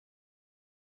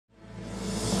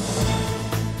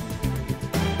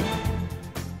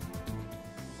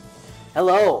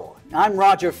Hello, I'm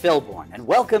Roger Filborn, and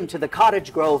welcome to the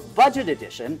Cottage Grove Budget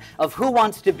edition of Who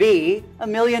Wants to Be a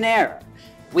Millionaire?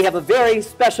 We have a very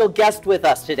special guest with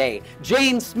us today,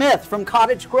 Jane Smith from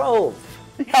Cottage Grove.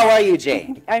 How are you,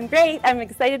 Jane? I'm great. I'm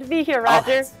excited to be here,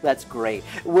 Roger. Oh, that's great.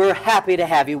 We're happy to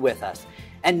have you with us.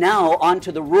 And now, on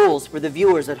to the rules for the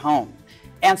viewers at home.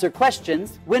 Answer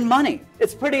questions, win money.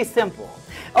 It's pretty simple.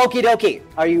 Okie dokie,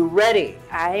 are you ready?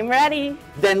 I'm ready.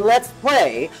 Then let's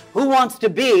play Who Wants to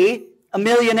Be a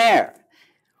Millionaire?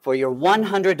 For your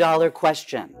 $100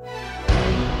 question.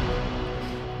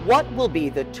 What will be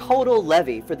the total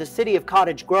levy for the city of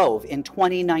Cottage Grove in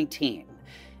 2019?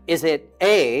 Is it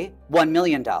A, $1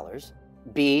 million,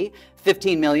 B,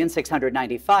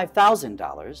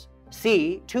 $15,695,000,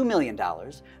 C, $2 million,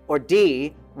 or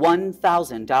D,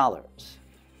 $1,000?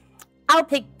 I'll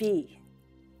pick B.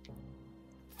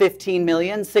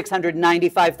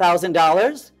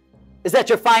 $15,695,000? Is that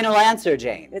your final answer,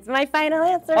 Jane? It's my final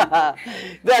answer.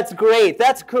 That's great.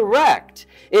 That's correct.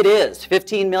 It is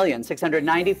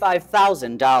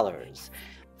 $15,695,000.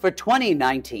 For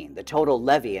 2019, the total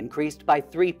levy increased by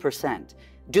 3%.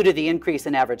 Due to the increase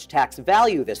in average tax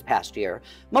value this past year,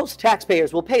 most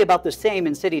taxpayers will pay about the same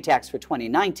in city tax for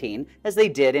 2019 as they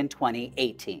did in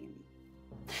 2018.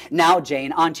 Now,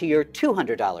 Jane, on to your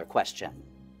 $200 question.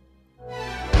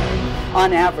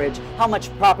 On average, how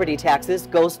much property taxes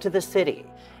goes to the city?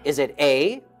 Is it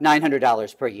A,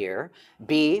 $900 per year,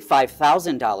 B,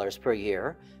 $5,000 per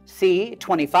year, C,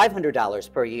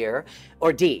 $2,500 per year,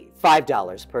 or D,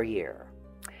 $5 per year?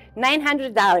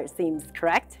 $900 seems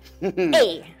correct.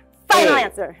 A, final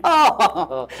answer.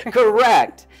 Oh,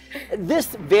 correct.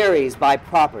 This varies by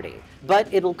property, but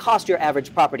it'll cost your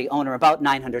average property owner about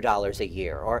 $900 a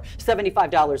year, or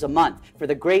 $75 a month for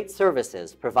the great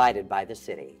services provided by the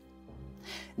city.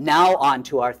 Now on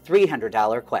to our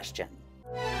 $300 question.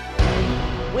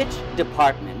 Which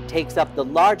department takes up the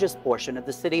largest portion of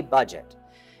the city budget?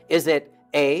 Is it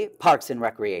A, Parks and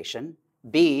Recreation,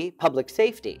 B, Public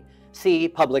Safety, C,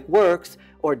 Public Works,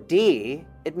 or D,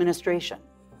 Administration?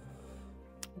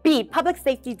 B, Public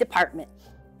Safety Department.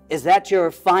 Is that your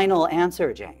final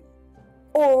answer, Jane?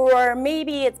 Or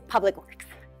maybe it's Public Works.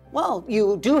 Well,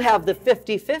 you do have the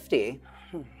 50-50.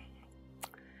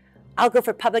 I'll go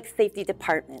for Public Safety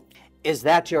Department. Is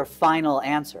that your final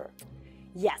answer?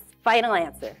 Yes, final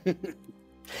answer.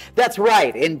 That's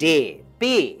right, indeed.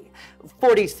 B,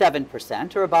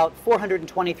 47%, or about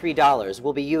 $423,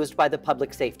 will be used by the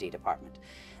Public Safety Department.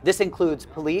 This includes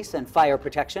police and fire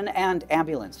protection and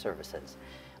ambulance services.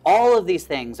 All of these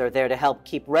things are there to help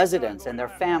keep residents and their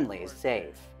families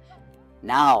safe.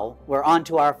 Now, we're on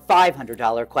to our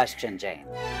 $500 question, Jane.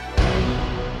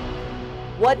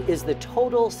 What is the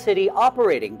total city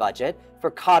operating budget for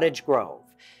Cottage Grove?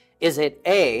 Is it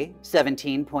A,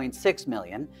 $17.6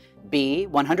 million, B,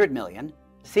 $100 million,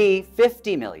 C,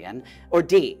 $50 million, or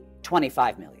D,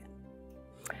 $25 million?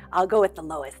 I'll go with the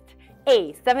lowest.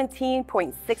 A,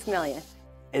 $17.6 million.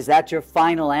 Is that your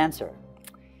final answer?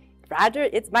 Roger,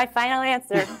 it's my final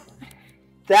answer.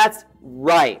 That's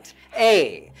right.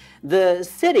 A. The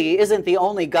city isn't the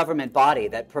only government body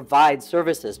that provides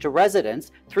services to residents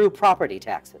through property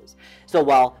taxes. So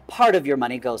while part of your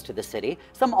money goes to the city,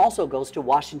 some also goes to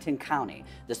Washington County,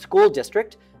 the school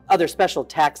district, other special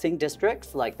taxing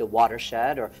districts like the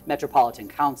watershed or metropolitan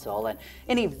council, and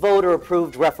any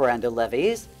voter-approved referenda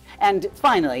levies, and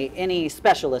finally, any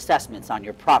special assessments on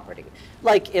your property,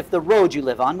 like if the road you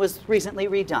live on was recently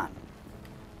redone.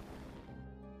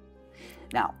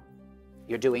 Now,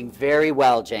 you're doing very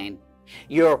well, Jane.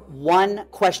 You're one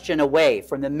question away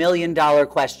from the $1 million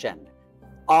question.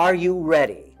 Are you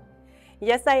ready?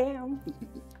 Yes, I am.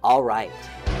 All right.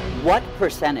 What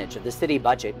percentage of the city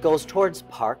budget goes towards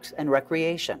parks and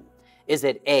recreation? Is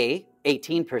it A,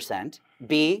 18%,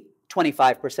 B,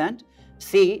 25%,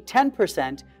 C,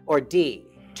 10%, or D,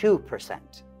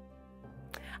 2%?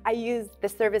 I use the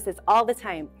services all the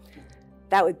time.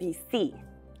 That would be C.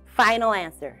 Final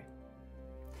answer.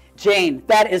 Jane,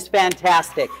 that is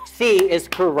fantastic. C is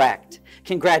correct.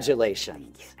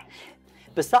 Congratulations.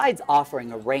 Besides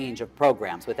offering a range of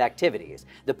programs with activities,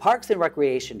 the Parks and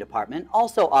Recreation Department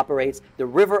also operates the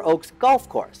River Oaks Golf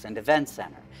Course and Event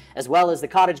Center, as well as the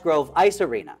Cottage Grove Ice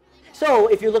Arena. So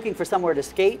if you're looking for somewhere to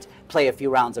skate, play a few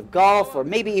rounds of golf, or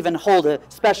maybe even hold a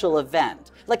special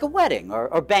event, like a wedding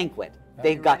or banquet,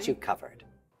 they've got you covered.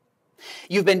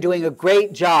 You've been doing a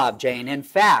great job, Jane. In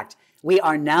fact, we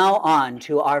are now on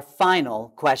to our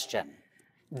final question.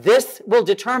 This will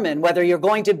determine whether you're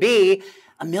going to be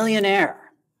a millionaire.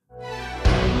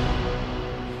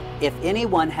 If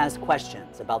anyone has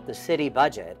questions about the city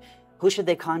budget, who should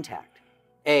they contact?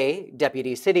 A,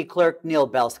 Deputy City Clerk Neil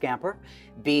Bellscamper,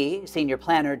 B, Senior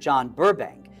Planner John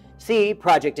Burbank, C,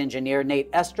 Project Engineer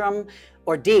Nate Estrom,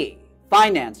 or D,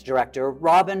 Finance Director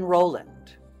Robin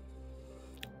Rowland?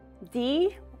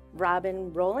 D,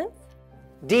 Robin Rowland.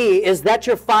 D, is that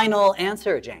your final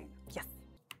answer, Jane? Yes.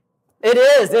 It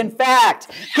is, in fact.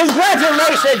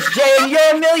 Congratulations, Jane,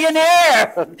 you're a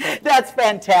millionaire. That's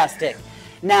fantastic.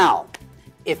 Now,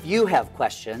 if you have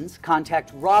questions,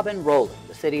 contact Robin Rowland,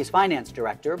 the city's finance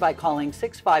director, by calling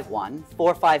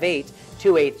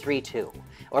 651-458-2832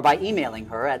 or by emailing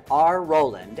her at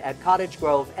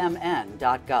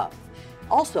rrowland@cottagegrovemn.gov.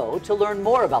 Also, to learn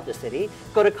more about the city,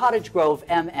 go to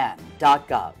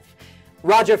cottagegrovemn.gov.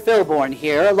 Roger Filborn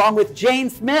here, along with Jane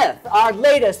Smith, our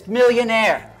latest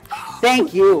millionaire.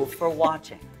 Thank you for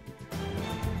watching.